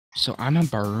So I'm a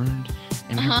bird,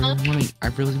 and I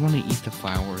really want to eat the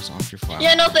flowers off your flowers.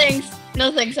 Yeah, no thanks.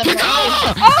 No thanks. I'm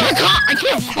Caw! Caw! I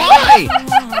can't fly!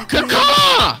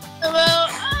 Caw! Hello.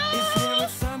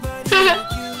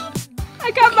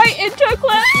 I got my intro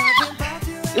clip.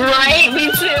 Right, me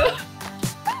too.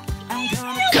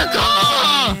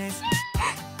 Caw!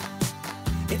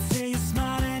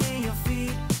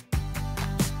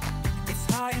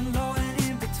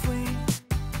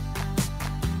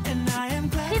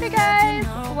 Hey there guys,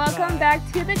 welcome back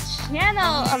to the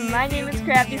channel. My name is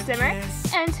Crafty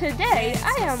Links, and today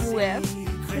I am with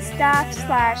the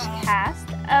staff/cast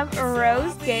of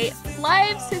RoseGate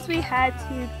Live since we had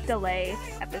to delay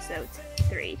episode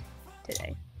 3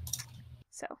 today.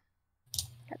 So,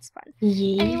 that's fun.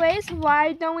 Yeah. Anyways,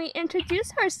 why don't we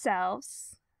introduce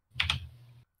ourselves?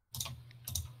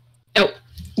 Oh,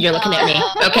 you're looking at me.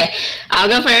 Okay, I'll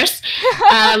go first.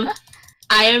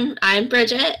 I'm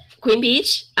Bridget,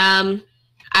 QueenBeech.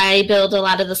 I build a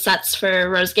lot of the sets for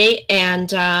RoseGate,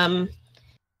 and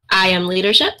I am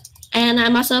leadership, and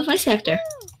I'm also a voice actor.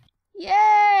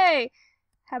 Yay!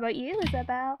 How about you,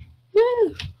 Isabel?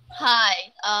 Woo! Hi,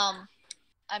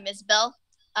 I'm Isabel.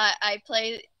 I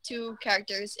play 2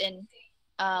 characters in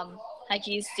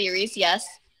Heiki's series. Yes.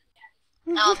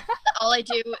 All I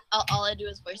do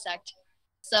is voice act.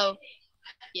 So,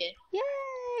 yeah.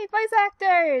 Yay! Voice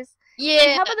actors! Yeah.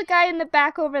 And how about the guy in the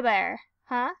back over there?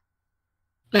 Huh?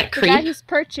 That The guy creep. who's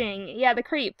perching. Yeah, the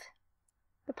creep.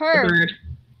 The perv. Bird.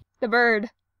 The bird.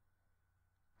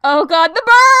 Oh god, the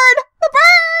bird! The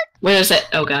bird! Where is it?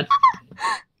 Oh god.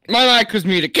 My mic was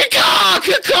muted. Caw!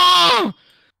 Caw!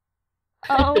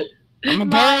 Oh. I'm a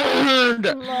my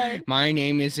bird! Lord. My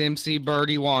name is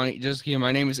MCGamerWyatt. Just kidding.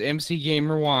 My name is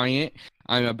MCGamerWyatt.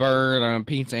 I'm a bird. I'm a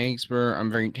pizza expert.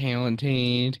 I'm very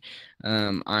talented.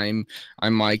 I'm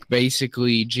like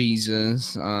basically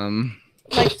Jesus.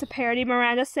 Likes to parody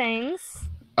Miranda Sings.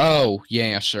 Oh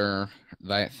yeah, sure.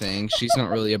 That thing. She's not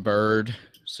really a bird,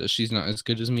 so she's not as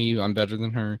good as me. I'm better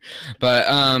than her. But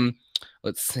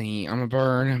let's see. I'm a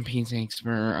bird. I'm a pizza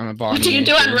expert. I'm a body. What do you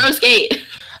do on RoseGate?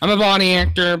 I'm a body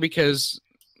actor because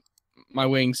my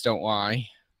wings don't lie.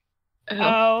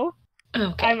 Oh.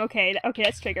 Okay. I'm okay. Okay,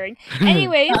 that's triggering.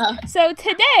 Anyways, so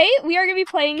today we are going to be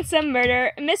playing some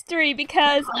murder mystery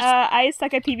because I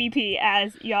suck at PvP,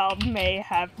 as y'all may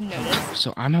have noticed.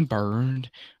 So I'm a bird,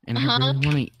 and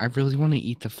I really want to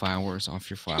eat the flowers off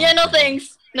your flowers. Yeah, no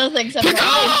thanks. No thanks. I'm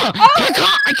Caw!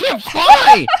 Caw! I can't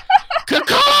fly!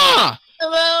 Caw!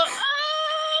 Hello.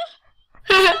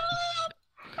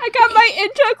 I got my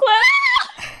intro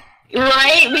clip.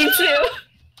 Right, me too.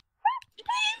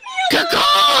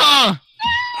 Caw!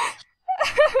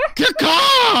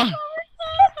 Caw!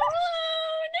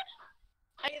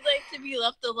 I'd like to be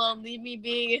left alone. Leave me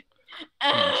be.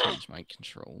 I'm gonna change my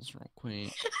controls real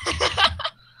quick.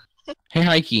 Hey,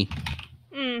 Heike.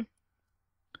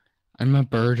 I'm a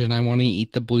bird, and I want to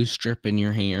eat the blue strip in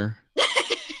your hair.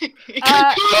 Okay,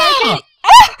 no.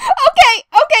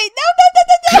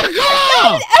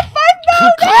 Caw! F5,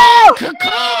 no.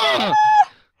 Caw!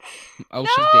 Oh, No!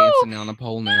 she's dancing on a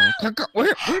pole now.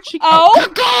 Where'd she go? Oh. I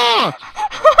Caw!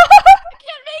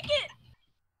 can't make it.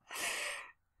 I'm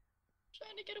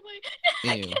trying to get away. I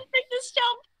Ew. can't make this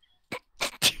jump.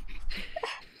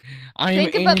 I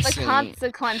am Think about the innocent.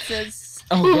 consequences.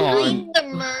 Oh god. I'm the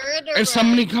murderer. If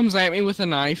somebody comes at me with a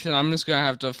knife, then I'm just gonna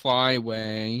have to fly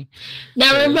away.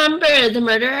 Now remember, the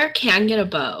murderer can get a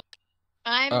bow.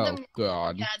 I'm Oh the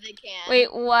god. Yeah, they can.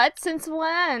 Wait, what? Since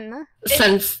when?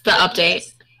 Since the update.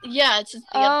 Yeah, it's just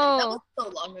the update. That Oh. was so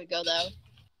long ago, though.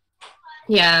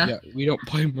 Yeah, Yeah, we don't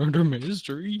play murder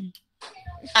mystery.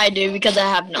 I do because I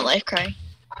have no life cry.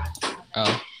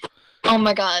 Oh, Oh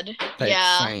my god. that's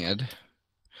Yeah. sad.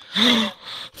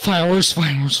 Flowers.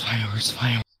 No!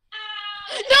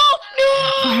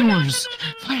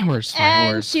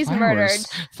 And she's murdered.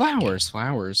 Flowers. Are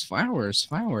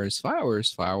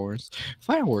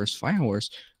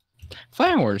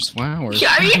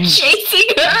you chasing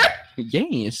her?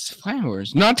 Yes,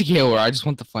 flowers. Not to kill her. I just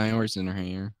want the flowers in her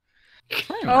hair.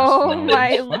 Flowers, Oh flowers,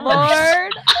 my flowers.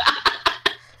 lord.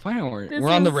 Flower. This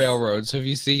We're on the is- railroad, so if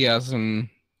you see us and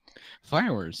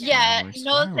flowers. Yeah, flowers,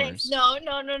 no flowers. thanks. No. I'm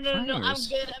Flowers.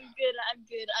 good.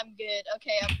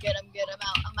 Okay, I'm good. I'm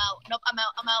out. Nope, I'm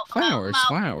out. Flowers.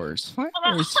 I'm out.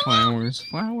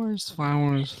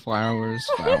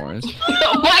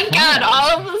 Oh my god,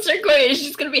 all of us are going. It's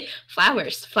just gonna be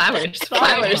flowers. Oh my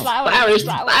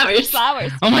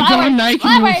god, now you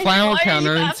can do a flowers. flower Why do you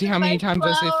counter and have see to how many write times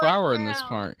I say flowers flower in this now?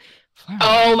 part. Flowers.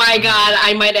 Oh my god,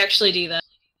 I might actually do that.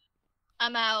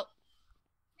 I'm out.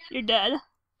 You're dead.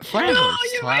 Flowers,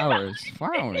 you're flowers,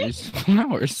 flowers,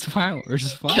 flowers,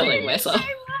 flowers, flowers. Killing myself.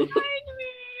 Behind me.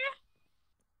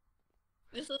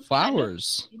 This is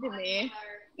Flowers. kind of to me.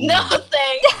 No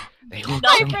thanks. They look No,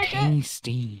 so Bridget.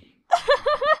 tasty.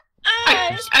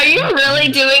 Are you really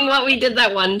doing what we did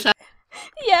that one time?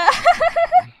 Yeah.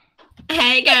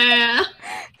 Hey, girl.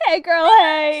 Hey, girl,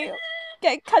 hey.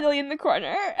 Get cuddly in the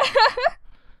corner.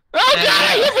 Oh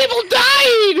god, your people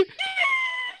died!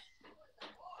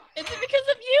 Is it because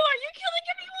of you? Are you killing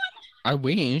I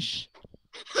wish.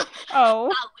 Oh.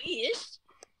 everyone? I wish.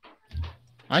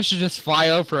 I should just fly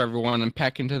over everyone and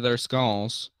peck into their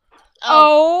skulls.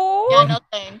 Oh. Yeah, no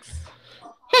thanks.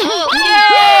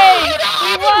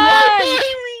 Yay!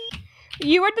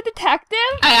 You were the detective?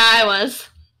 I was.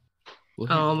 Oh.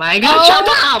 Oh my god, shut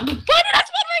up! Why did I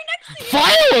spawn right next to you?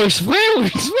 Flowers,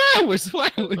 flowers, flowers,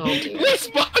 flowers. Oh, dear. We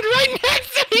spawned right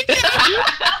next to each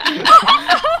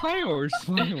other. Flowers,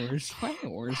 flowers,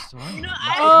 flowers, flowers. No,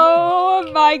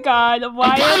 Oh my god.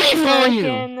 Why coming for you.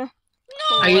 freaking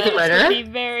Are you the Be murderer?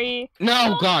 very...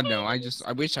 No, God, no. I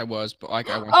wish I was, but like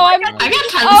I want. Oh, I'm- I got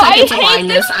 10 Oh, I seconds of hate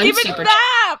blindness. this I'm stupid super.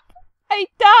 map! I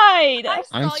died!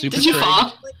 I'm saw super Did you fall?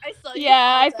 Like, I saw you Yeah,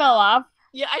 fall I fell down. off.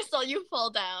 Yeah, I saw you fall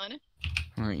down.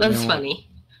 Alright, you That's know what? funny.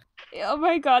 Oh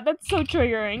my god, that's so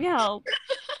triggering. Help.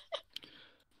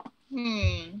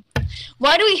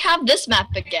 Why do we have this map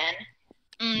again?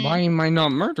 Why am I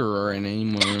not murderer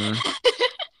anymore?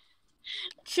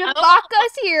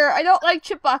 Chewbacca's here. I don't like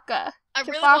Chewbacca. I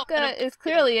really don't Chewbacca wanna- is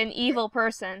clearly an evil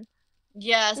person.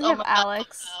 Yes. We Oh have my God,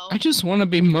 Alex. no. I just want to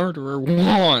be murderer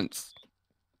once,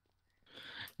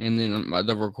 and then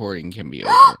the recording can be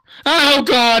over. Oh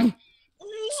God!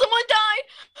 Someone died.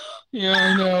 Yeah,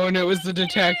 I know, and it was the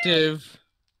detective.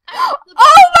 Oh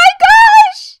my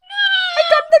gosh! I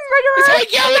got the murderer! Is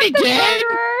Heike already The dead?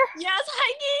 murderer! Yes,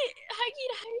 Heike.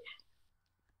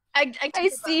 I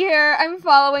see her. I'm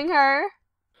following her.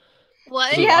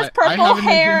 What? She So has I purple haven't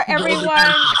hair, even- everyone.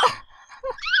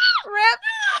 Rip.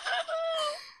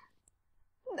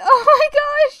 Oh my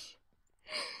gosh.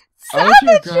 Oh,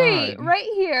 dear Savagery! God. Right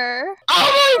here.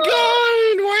 Oh my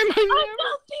God! Why am I? I'm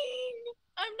nothing.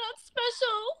 I'm not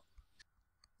special.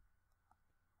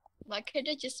 Why could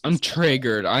it just? Be I'm special?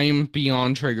 triggered. I am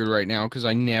beyond triggered right now because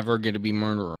I never get to be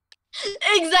murderer.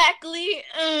 Exactly.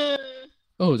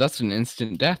 Oh, that's an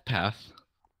instant death path.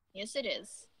 Yes, it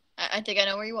is. I think I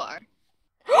know where you are.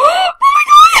 Oh my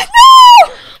gosh,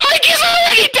 no! Heike's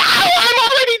already down! I'm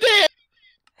already dead!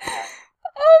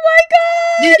 Oh my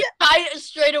god! Did you die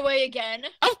straight away again?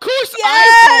 Of course I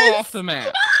Yes! fell off the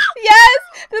map! Yes!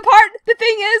 The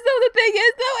thing is though,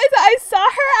 is that I saw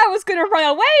her, I was gonna run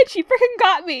away, and she freaking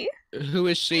got me. Who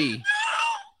is she?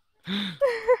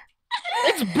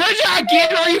 It's Bridget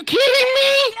again! Are you kidding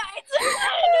me? Yeah, it's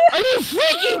Are you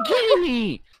freaking kidding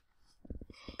me?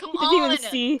 Come Didn't on. even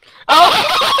see. Oh!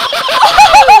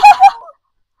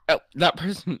 Oh, that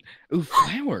person. Ooh,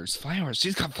 flowers, flowers.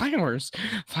 She's got flowers.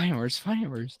 Flowers,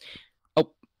 flowers.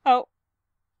 Oh.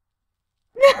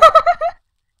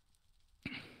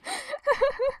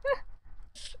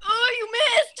 Oh, you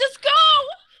missed. Just go.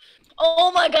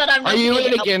 Oh my God, I'm. Are not you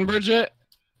kidding. in again, Bridget?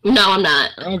 No, I'm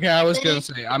not. Okay, I was gonna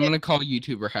say, I'm gonna call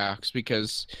YouTuber hacks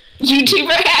because,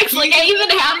 YouTuber hacks, like I even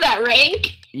have that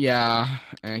rank. yeah,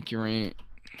 accurate.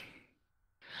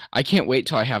 I can't wait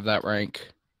till I have that rank.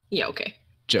 Yeah, okay.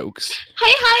 Jokes.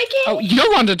 Hi, Heike. Oh, you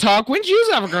don't want to talk? When's you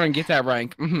ever gonna get that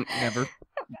rank? Never.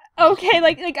 Okay,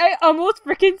 like I almost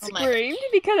freaking Oh my- screamed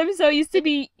because I'm so used to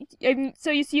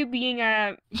you being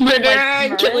a Murderer,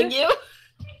 Like, I'm killing you.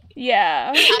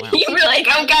 yeah. You were like,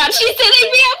 oh god, she's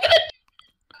hitting me. I'm gonna.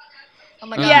 Oh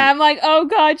my God. Yeah, I'm like, oh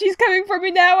god, she's coming for me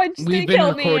now and she's We've gonna been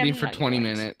kill me. recording I'm for not 20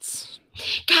 going to. minutes.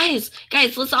 Guys,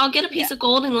 let's all get a piece of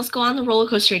gold and let's go on the roller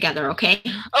coaster together, okay?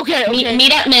 Okay, okay.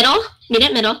 Meet at middle. Meet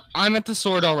at middle. I'm at the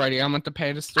sword already. I'm at the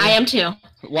pedestal. I am too.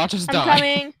 Watch us I'm die.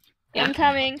 coming. Yeah. I'm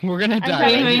coming. We're gonna I'm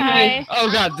die. coming. Hi.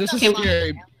 Oh God, this is Okay.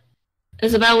 scary.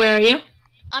 Isabel, where are you?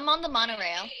 I'm on the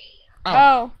monorail.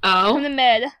 Oh, Oh. in the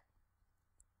mid.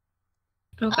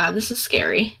 Oh god, this is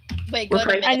scary. Wait, We're go to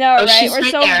right- I mid. know, Oh, right? she's We're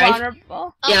right so there.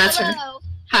 vulnerable. Oh, Yeah, that's her. hello.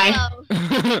 Hi.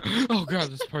 Hello. Oh God,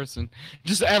 this person.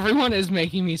 Just everyone is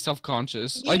making me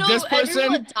self-conscious. You Like know, this person.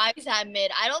 everyone dies at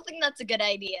mid. I don't think that's a good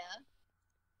idea.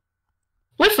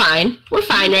 We're fine. We're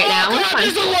fine right now. Oh, We're God, fine.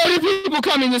 there's a load of people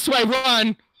coming this way.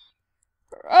 Run!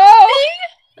 Oh!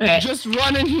 Okay, Just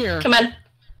run in here. come on.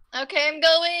 Okay, I'm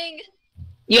going.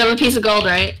 You have a piece of gold,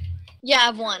 right? Yeah, I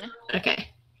have one. Okay.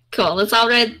 Cool. Let's all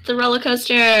ride the roller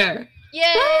coaster.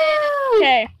 Yay!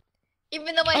 Okay.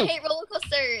 Even though I Oh. hate roller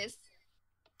coasters.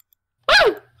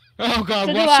 Woo! Oh god,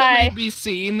 So do watch I. somebody be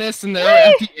seeing this and they're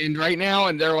at the end right now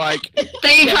and they're like,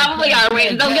 They probably are.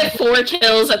 Wait, they'll get 4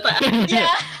 kills at the end. Yeah.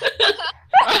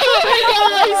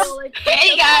 oh my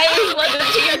Hey guys, welcome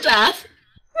to your death.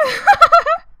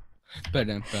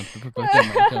 god!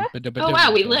 Oh,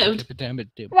 wow, we lived.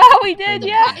 Wow, we did,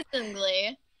 yeah.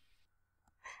 Surprisingly.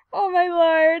 Oh my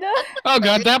lord. Oh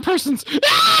god, that person's.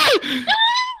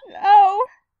 Oh.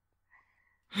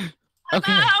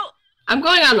 Okay. I'm out. I'm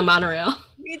going on the monorail.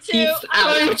 Me too. He's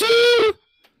out.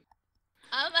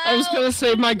 I'm out. I was gonna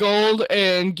save my gold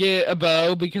and get a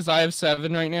bow because I have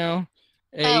 7 right now.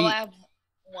 8. Oh, I have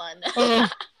 1. Oh.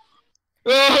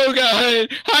 Oh god!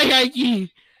 Hi, Heike!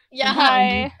 Yeah,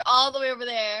 Hi. all the way over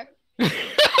there.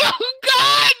 Oh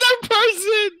god, that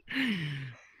person!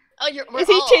 Oh, we're Is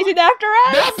he all- chasing after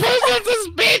That us? person's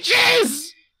bitches!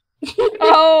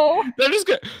 Oh. They're just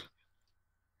gonna.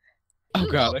 Oh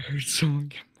god, I heard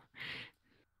someone.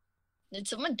 Did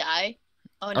someone die?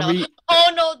 Oh Are no! we-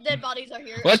 Oh no! Dead bodies are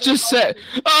here. Let's just say.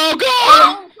 Oh god!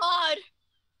 Oh god!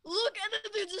 Look, and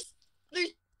then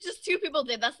there's just 2 people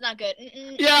dead. That's not good.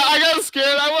 Yeah, I got scared.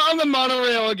 I went on the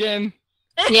monorail again.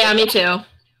 Yeah, me too.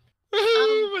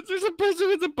 But there's a person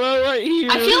with a bow right here.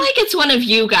 I feel like it's one of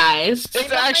you guys.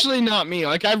 It's actually not me.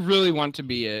 Like, I really want to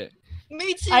be it.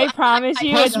 Me too. I promise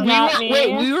you Plus, it's not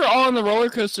me. we were all on the roller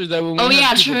coaster though. When we Oh had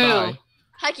yeah, people true. die.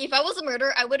 Hecky, if I was a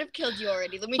murderer, I would have killed you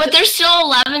already. Let me. But there's still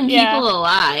 11 Yeah. people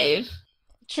alive.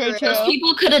 True, True. Those true.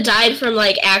 people could have died from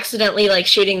like accidentally like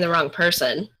shooting the wrong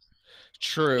person.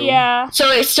 True. Yeah. So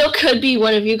it still could be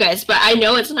one of you guys, but I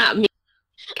know it's not me.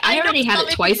 I already had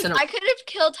it twice in a row. I could have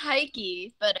killed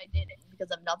Heike, but I didn't because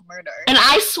I'm not the murderer. And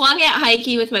I swung at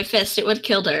Heike with my fist. It would have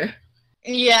killed her.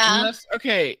 Yeah. Unless,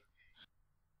 okay.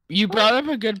 You brought up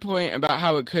a good point about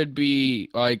how it could be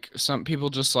like some people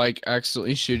just like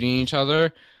accidentally shooting each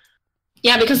other.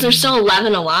 Yeah, because there's still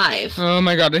 11 alive. Oh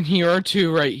my god, and here are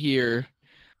 2 right here.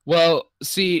 Well,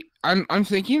 see, I'm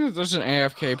thinking that there's an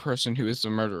AFK person who is the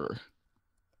murderer.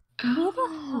 Who the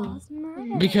hell is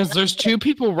murdered? Because there's 2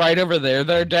 people right over there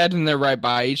that are dead and they're right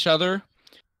by each other.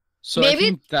 So Maybe I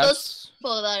think that's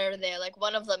People that are there, like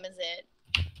one of them is it.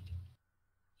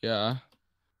 yeah.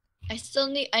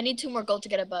 I need 2 more gold to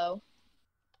get a bow.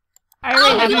 I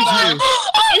already have a no! bow.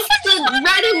 It's the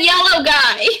red and yellow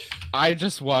guy. I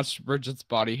just watched Bridget's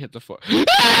body hit the floor. He's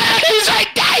right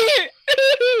there!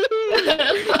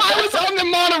 I was on the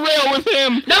monorail with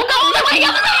him! No, go the way,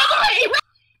 other way.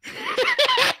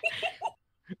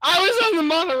 I was on the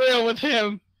monorail with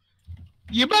him!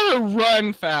 You better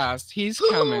run fast. He's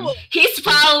coming. He's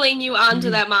following you onto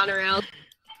that monorail.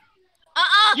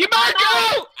 You better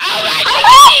go! Alright!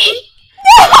 Heike!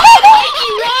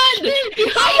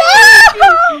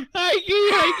 Run! Heike!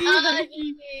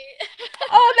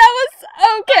 Oh, that was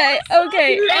okay.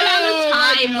 Okay. You ran out of Oh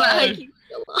my time, but God. Heike-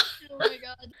 Oh my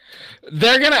god.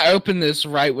 They're gonna open this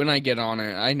right when I get on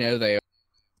it. I know they are.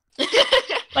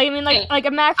 Like I mean, like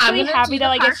I'm actually gonna happy do that the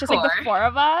like it's just like the parkour. 4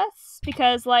 of us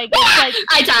because like it's like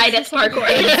I died at parkour.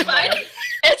 It's fine.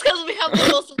 It's because we have the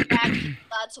most reactions.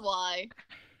 That's why.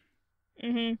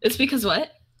 It's because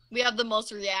what? We have the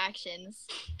most reactions.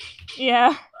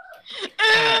 Yeah.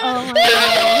 Oh my god.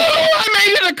 I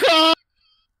made it across!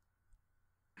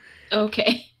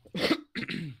 Okay.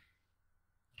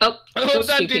 Oh, I hope those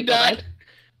that 2 dude people died. died.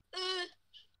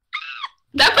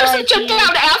 That person jumped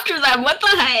out after them. What the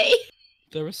hey?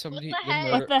 There was somebody. What the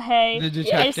heck? What the hay? The I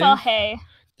detective. saw hay.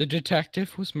 The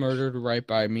detective was murdered right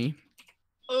by me.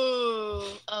 Ooh.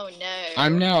 Oh no.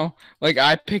 I'm now like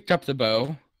I picked up the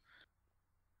bow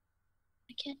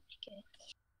I can't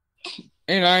make it.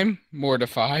 and I'm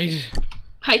mortified.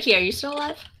 Heike, are you still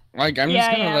alive? Like I'm Yeah, just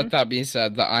I gonna am. let that be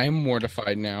said that I am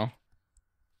mortified now.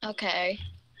 Okay.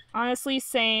 Honestly,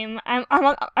 same. I'm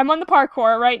on the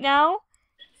parkour right now.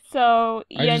 So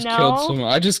I you just know. killed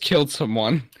someone. I just killed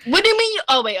someone What do you mean?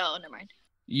 Oh wait. Oh, never mind.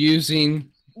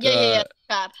 using Yeah.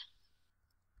 Crap.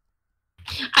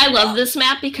 I love this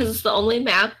map because it's the only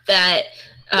map that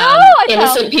I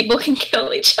innocent people can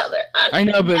kill each other on. I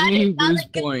know, but That me is not lose a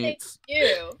good thing points. for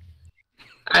You.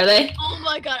 Are they? Oh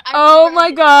my god. Oh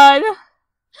my god.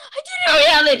 Oh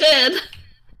yeah, they did.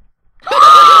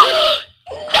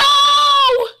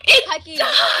 No! It Hecky,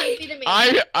 died! be to me.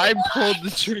 I pulled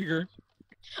the trigger.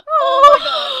 Oh my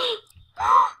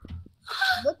god.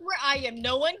 Look where I am.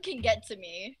 No one can get to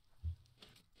me.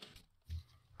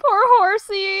 Poor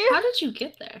horsey. How did you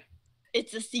get there?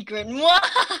 It's a secret.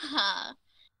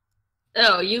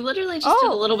 Oh, you literally just did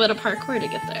a little bit of parkour to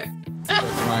get there.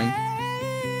 Fine.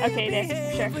 Okay, there,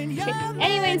 sure. Okay.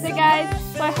 Anyways, guys,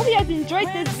 so I hope you guys enjoyed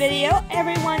this video.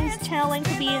 Everyone's channel link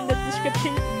will be in the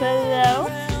description below.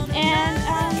 And,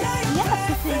 yeah,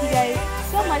 so thank you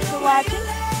guys so much for watching.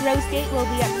 RoseGate will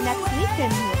be up next week,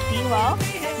 and we'll see you all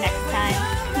next time.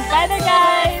 Bye there,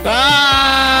 guys!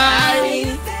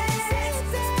 Bye!